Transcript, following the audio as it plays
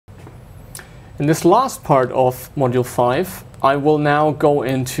In this last part of Module 5, I will now go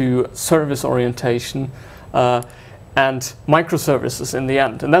into service orientation and microservices in the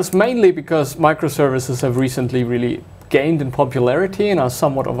end. And that's mainly because microservices have recently really gained in popularity and are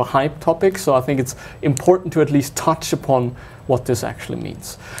somewhat of a hype topic, so I think it's important to at least touch upon what this actually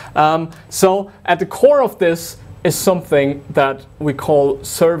means. So at the core of this is something that we call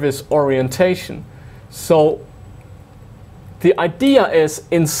service orientation. So the idea is,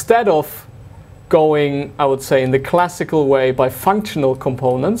 instead of going, I would say, in the classical way by functional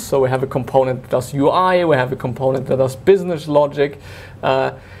components, so we have a component that does UI, we have a component that does business logic,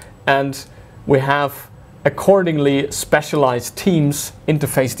 and we have accordingly specialized teams,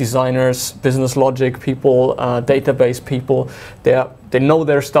 interface designers, business logic people, database people. They know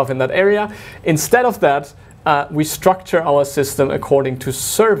their stuff in that area. Instead of that, we structure our system according to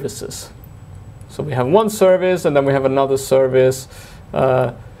services. So we have one service, and then we have another service,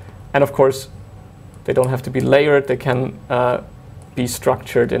 and of course they don't have to be layered, they can be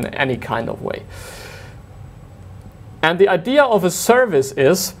structured in any kind of way. And the idea of a service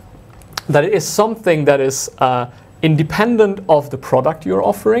is that it is something that is independent of the product you're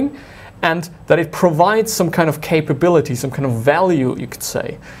offering, and that it provides some kind of capability, some kind of value, you could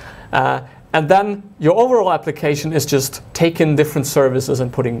say. And then your overall application is just taking different services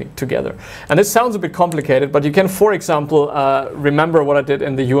and putting it together. And this sounds a bit complicated, but you can, for example, remember what I did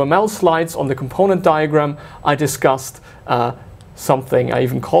in the UML slides on the component diagram. I discussed something, I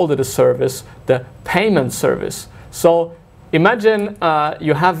even called it a service, the payment service. So imagine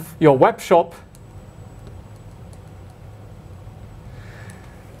you have your web shop.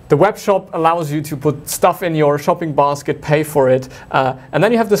 The web shop allows you to put stuff in your shopping basket, pay for it, and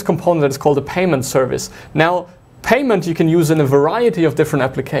then you have this component that is called a payment service. Now, payment you can use in a variety of different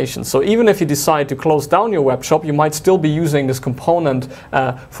applications. So even if you decide to close down your web shop, you might still be using this component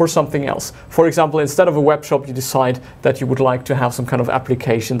for something else. For example, instead of a web shop, you decide that you would like to have some kind of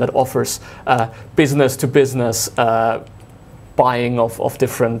application that offers business-to-business buying of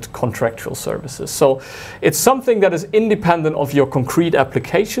different contractual services. So it's something that is independent of your concrete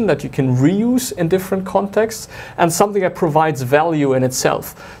application that you can reuse in different contexts, and something that provides value in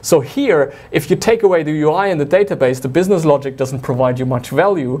itself. So here, if you take away the UI and the database, the business logic doesn't provide you much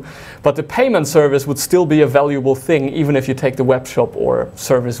value, but the payment service would still be a valuable thing even if you take the web shop or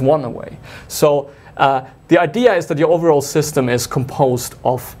service one away. So the idea is that your overall system is composed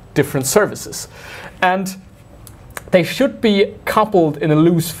of different services. And they should be coupled in a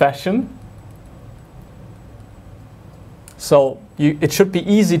loose fashion. So it should be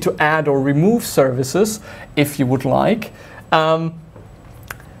easy to add or remove services if you would like.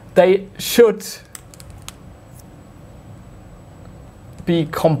 They should be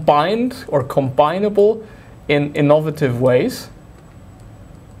combined or combinable in innovative ways.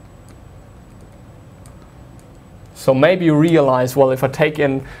 So maybe you realize, well, if I take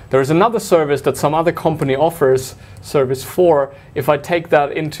in, there's another service that some other company offers, service 4. If I take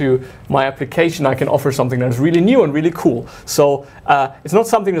that into my application, I can offer something that is really new and really cool. So it's not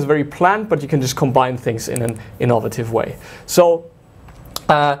something that's very planned, but you can just combine things in an innovative way. So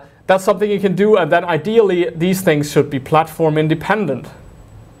that's something you can do, and then ideally these things should be platform independent.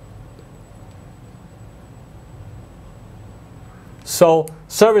 So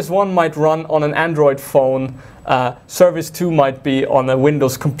service 1 might run on an Android phone, service 2 might be on a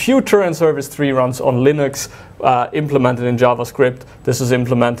Windows computer, and service 3 runs on Linux, implemented in JavaScript. This is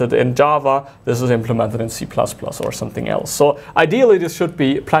implemented in Java, this is implemented in C++ or something else. So ideally this should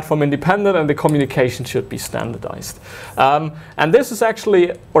be platform independent, and the communication should be standardized. And this is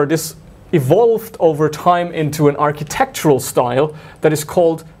actually, or this evolved over time into an architectural style that is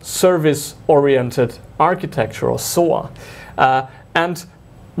called service-oriented architecture, or SOA. And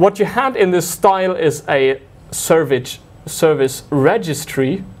what you had in this style is a service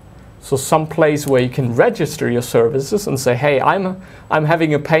registry, so some place where you can register your services and say, hey, I'm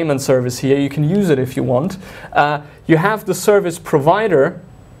having a payment service here, you can use it if you want. You have the service provider,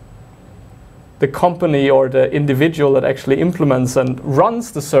 the company or the individual that actually implements and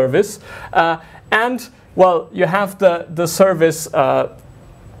runs the service, and, well, you have the service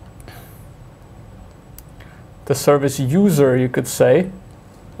user, you could say.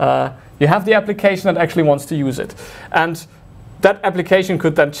 You have the application that actually wants to use it. And that application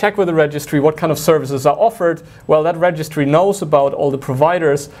could then check with the registry what kind of services are offered. Well, that registry knows about all the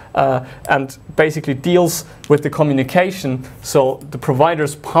providers and basically deals with the communication. So the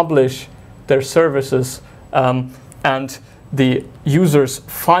providers publish their services and the users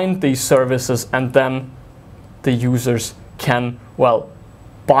find these services, and then the users can, well,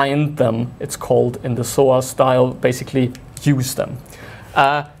 bind them, it's called in the SOA style, basically use them.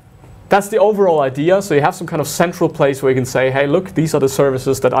 that's the overall idea. So you have some kind of central place where you can say, hey, look, these are the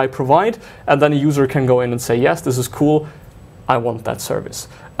services that I provide. And then a user can go in and say, yes, this is cool. I want that service.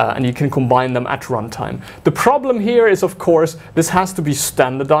 And you can combine them at runtime. The problem here is, of course, this has to be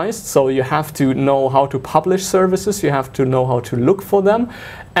standardized. So you have to know how to publish services. You have to know how to look for them.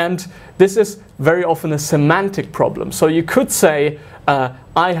 And this is very often a semantic problem. So you could say,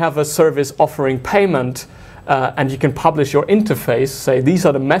 I have a service offering payment, and you can publish your interface, say these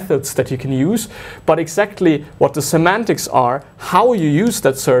are the methods that you can use, but exactly what the semantics are, how you use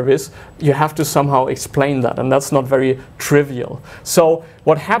that service, you have to somehow explain that, and that's not very trivial. So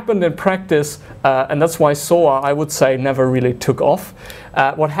what happened in practice, and that's why SOA, I would say, never really took off.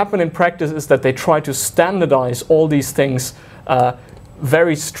 What happened in practice is that they tried to standardize all these things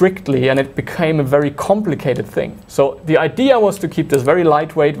very strictly, and it became a very complicated thing. So the idea was to keep this very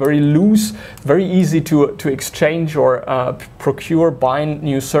lightweight, very loose, very easy to exchange or procure, buy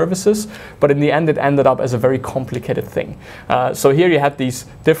new services, but in the end it ended up as a very complicated thing. So here you had these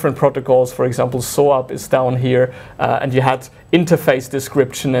different protocols. For example, SOAP is down here, and you had interface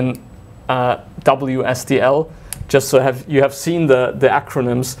description in WSDL. Just so you have seen the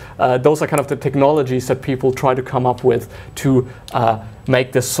acronyms. Those are kind of the technologies that people try to come up with to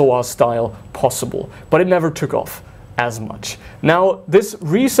make the SOA style possible. But it never took off as much. Now, this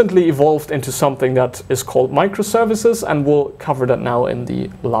recently evolved into something that is called microservices, and we'll cover that now in the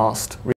last